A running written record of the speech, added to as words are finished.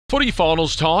Footy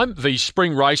finals time. The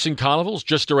spring racing carnival's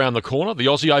just around the corner. The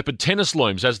Aussie Open tennis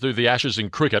looms, as do the Ashes in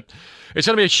cricket. It's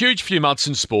going to be a huge few months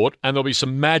in sport, and there'll be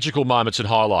some magical moments and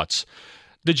highlights.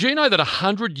 Did you know that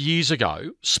 100 years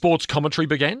ago, sports commentary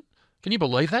began? Can you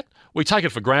believe that? We take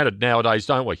it for granted nowadays,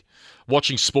 don't we?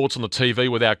 Watching sports on the TV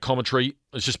without commentary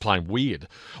is just plain weird.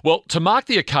 Well, to mark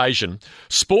the occasion,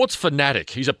 sports fanatic,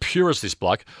 he's a purist, this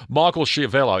bloke, Michael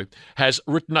Schiavello, has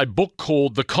written a book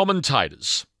called The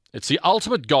Commentators. It's the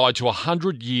ultimate guide to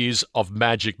 100 years of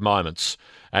magic moments.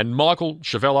 And Michael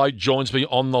Schiavello joins me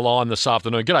on the line this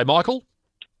afternoon. G'day, Michael.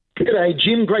 G'day,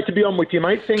 Jim. Great to be on with you,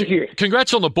 mate. Thank you.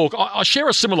 Congrats on the book. I share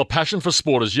a similar passion for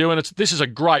sport as you, and this is a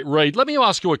great read. Let me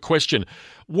ask you a question.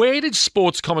 Where did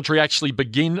sports commentary actually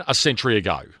begin a century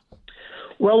ago?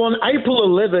 Well, on April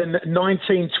 11,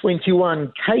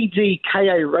 1921,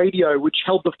 KDKA Radio, which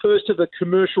held the first ever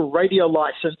commercial radio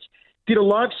licence, did a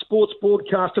live sports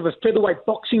broadcast of a featherweight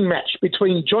boxing match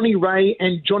between Johnny Ray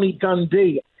and Johnny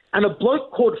Dundee. And a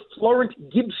bloke called Florent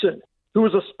Gibson, who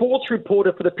was a sports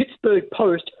reporter for the Pittsburgh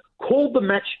Post, called the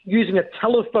match using a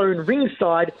telephone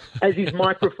ringside as his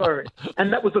microphone.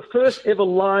 And that was the first ever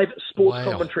live sports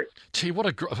commentary. Gee,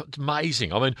 what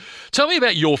amazing. I mean, tell me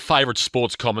about your favourite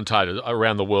sports commentator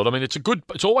around the world. I mean,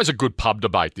 it's always a good pub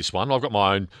debate, this one. I've got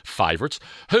my own favourites.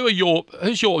 Who's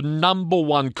your number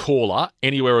one caller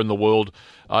anywhere in the world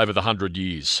over the 100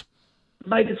 years?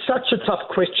 Mate, it's such a tough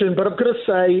question, but I've got to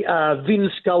say Vin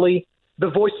Scully,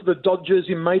 the voice of the Dodgers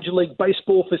in Major League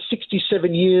Baseball for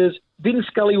 67 years. Vin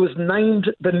Scully was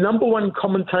named the number one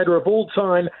commentator of all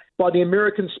time by the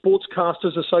American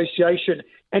Sportscasters Association.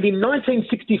 And in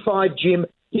 1965, Jim,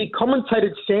 he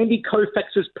commentated Sandy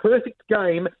Koufax's perfect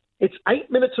game. It's 8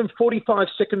 minutes and 45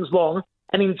 seconds long,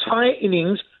 an entire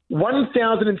innings,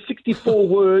 1,064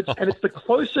 words, and it's the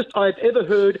closest I've ever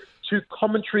heard to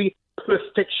commentary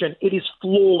perfection. It is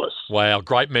flawless. Wow,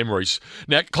 great memories.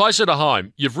 Now, closer to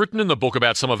home, you've written in the book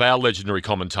about some of our legendary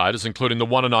commentators, including the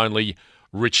one and only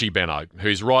Richie Benaud,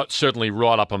 who's certainly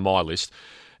right up on my list.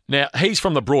 Now, he's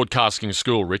from the broadcasting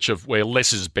school, Rich, of where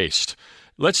less is best.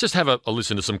 Let's just have a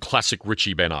listen to some classic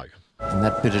Richie Benaud. And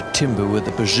that bit of timber with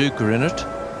the bazooka in it,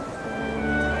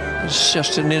 it's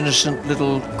just an innocent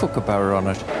little kookaburra on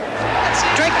it.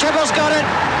 Drake Tibble's got it.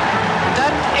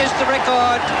 That is the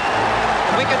record.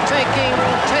 Wicket-taking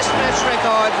Test match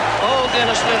record. Old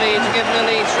Dennis Lilly to give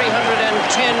Lilly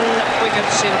 310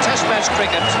 wickets in Test match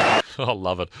cricket. I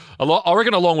love it. I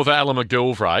reckon along with Alan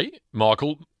McGilvray,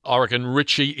 Michael, I reckon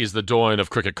Richie is the doyen of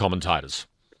cricket commentators.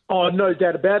 Oh, no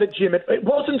doubt about it, Jim. It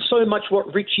wasn't so much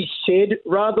what Richie said,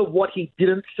 rather what he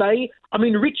didn't say. I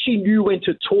mean, Richie knew when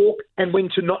to talk and when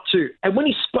to not to. And when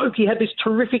he spoke, he had this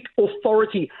terrific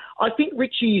authority. I think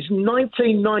Richie's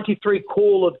 1993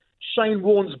 call of Shane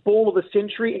Warne's ball of the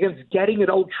century against Gadding at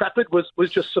Old Trafford was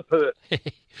just superb.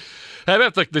 How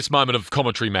about this moment of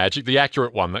commentary magic, the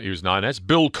accurate one that he was known as,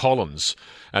 Bill Collins,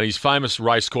 and his famous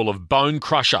race call of Bone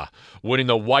Crusher, winning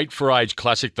the Weight for Age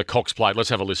Classic, the Cox Plate. Let's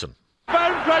have a listen.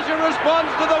 Bone Crusher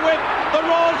responds to the whip, the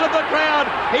roars of the crowd.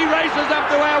 He races up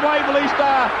to our Waverley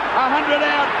Star, 100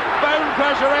 out. Bone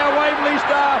Crusher, our Waverley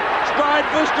Star, stride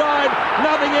for stride,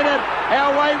 nothing in it.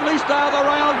 Our Waverley Star, the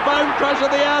rails, Bone Crusher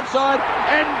the outside,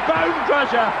 and Bone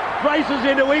Crusher races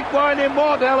into equine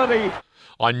immortality.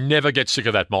 I never get sick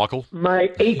of that, Michael.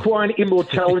 Mate, equine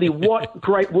immortality, what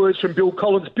great words from Bill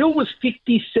Collins. Bill was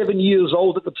 57 years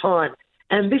old at the time,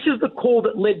 and this is the call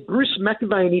that led Bruce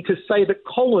McAvaney to say that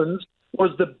Collins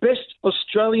was the best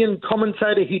Australian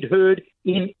commentator he'd heard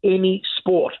in any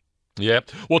sport. Yeah.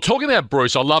 Well, talking about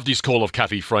Bruce, I loved his call of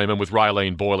Kathy Freeman with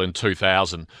Raylene Boyle in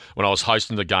 2000 when I was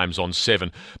hosting the games on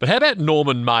 7. But how about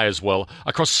Norman May as well?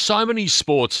 Across so many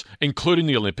sports, including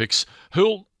the Olympics,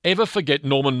 who'll ever forget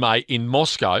Norman May in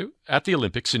Moscow at the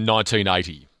Olympics in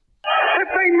 1980?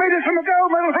 15 metres from a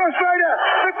gold medal for Australia.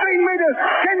 15 metres,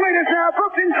 10 metres now.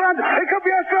 Brooks in front. It could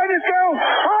be Australia's gold.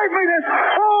 5 metres,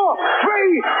 4,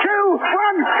 3, 2,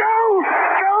 1. Gold!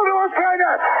 Gold to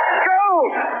Australia!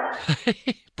 Gold!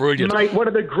 Brilliant. Mate, one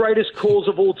of the greatest calls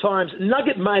of all times.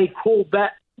 Nugget May called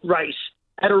that race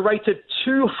at a rate of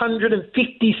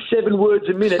 257 words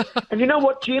a minute. And you know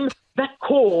what, Jim? That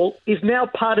call is now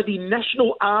part of the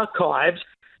National Archives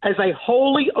as a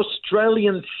wholly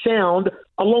Australian sound,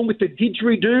 along with the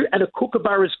didgeridoo and a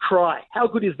kookaburra's cry. How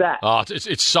good is that? Oh,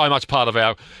 it's so much part of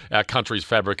our country's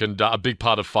fabric and a big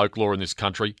part of folklore in this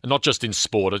country, and not just in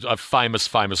sport. A famous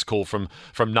call from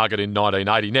Nugget in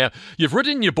 1980. Now, you've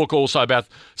written in your book also about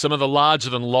some of the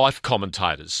larger-than-life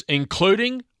commentators,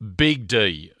 including Big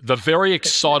D, the very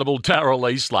excitable Darryl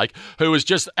Eastlake, who was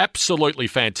just absolutely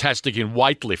fantastic in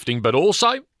weightlifting, but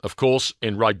also, of course,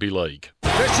 in rugby league.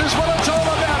 This is what it's all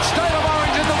about. State of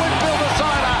Origin, the Whitfield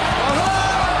decider.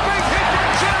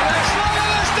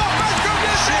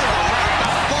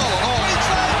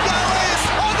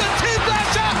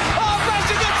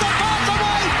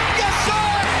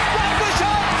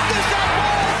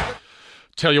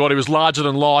 Tell you what, he was larger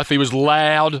than life. He was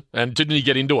loud, and didn't he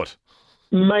get into it?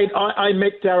 Mate, I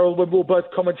met Daryl when we were both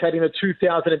commentating the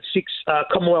 2006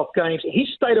 Commonwealth Games. His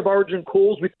State of Origin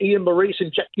calls with Ian Maurice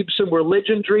and Jack Gibson were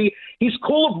legendary. His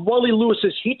call of Wally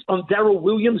Lewis's hit on Daryl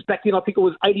Williams back in, I think it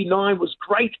was 89, was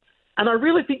great. And I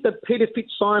really think that Peter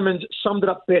Fitzsimons summed it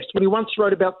up best when he once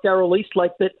wrote about Daryl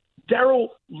Eastlake that Daryl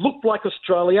looked like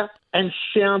Australia and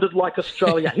sounded like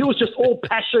Australia. He was just all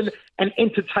passion and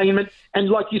entertainment and,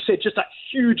 like you said, just a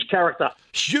huge character.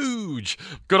 Huge.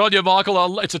 Good on you,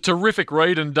 Michael. It's a terrific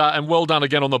read and well done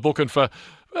again on the book and for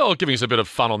giving us a bit of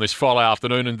fun on this Friday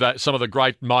afternoon and some of the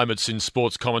great moments in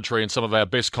sports commentary and some of our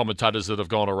best commentators that have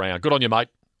gone around. Good on you, mate.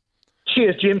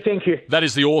 Cheers, Jim. Thank you. That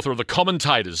is the author of The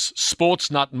Commentators,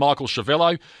 sports nut Michael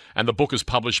Schiavello, and the book is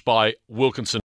published by Wilkinson.